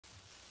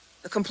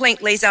The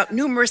complaint lays out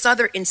numerous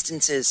other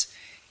instances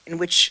in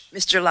which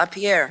Mr.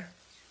 LaPierre,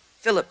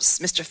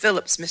 Mr.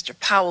 Phillips, Mr.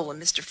 Powell,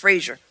 and Mr.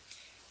 Frazier,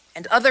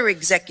 and other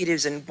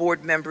executives and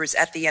board members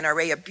at the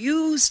NRA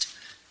abused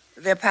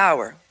their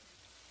power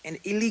and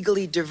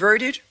illegally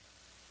diverted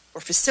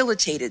or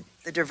facilitated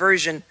the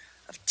diversion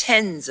of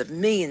tens of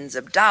millions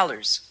of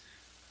dollars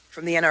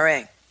from the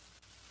NRA.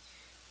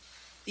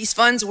 These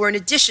funds were in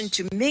addition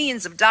to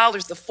millions of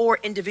dollars the four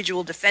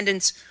individual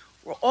defendants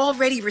were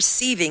already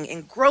receiving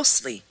in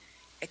grossly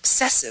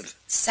excessive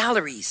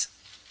salaries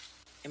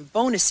and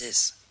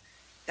bonuses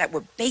that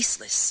were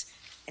baseless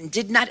and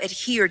did not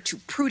adhere to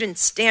prudent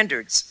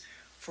standards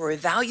for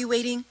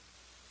evaluating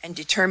and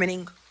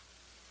determining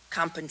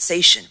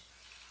compensation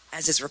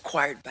as is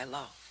required by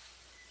law.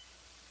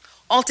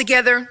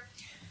 Altogether,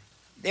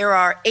 there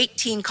are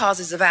 18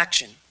 causes of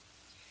action,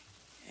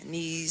 and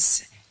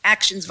these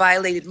actions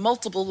violated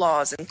multiple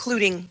laws,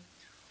 including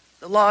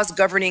the laws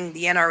governing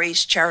the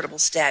NRA's charitable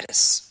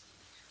status,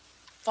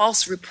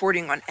 false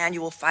reporting on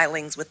annual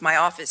filings with my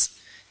office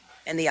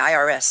and the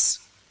IRS,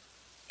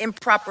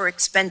 improper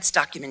expense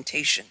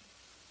documentation,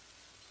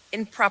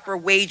 improper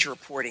wage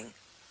reporting,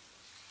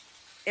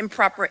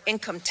 improper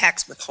income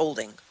tax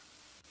withholding,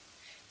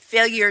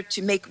 failure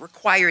to make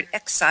required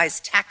excise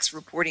tax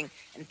reporting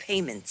and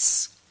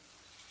payments,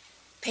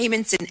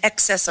 payments in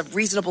excess of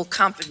reasonable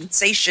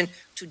compensation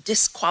to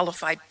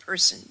disqualified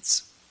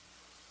persons,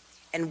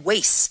 and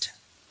waste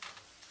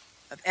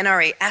of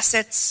NRA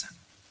assets,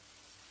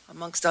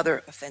 amongst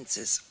other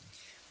offenses.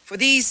 For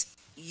these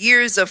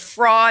years of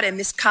fraud and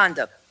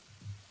misconduct,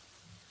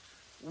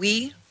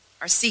 we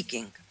are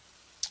seeking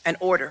an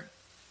order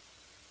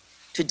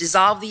to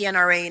dissolve the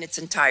NRA in its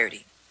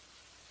entirety,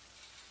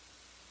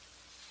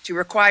 to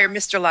require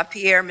Mr.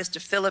 LaPierre, Mr.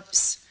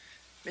 Phillips,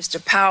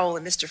 Mr. Powell,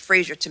 and Mr.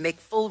 Frazier to make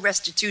full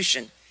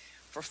restitution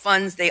for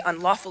funds they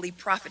unlawfully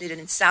profited in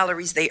and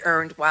salaries they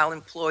earned while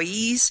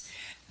employees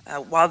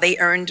and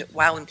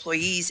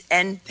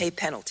pay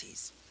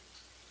penalties.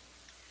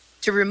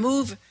 To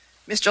remove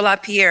Mr.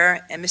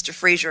 LaPierre and Mr.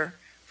 Frazier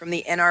from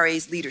the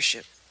NRA's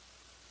leadership,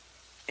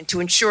 and to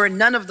ensure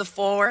none of the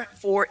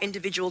four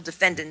individual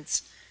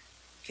defendants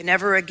can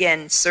ever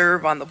again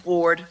serve on the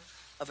board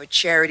of a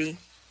charity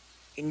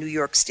in New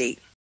York State.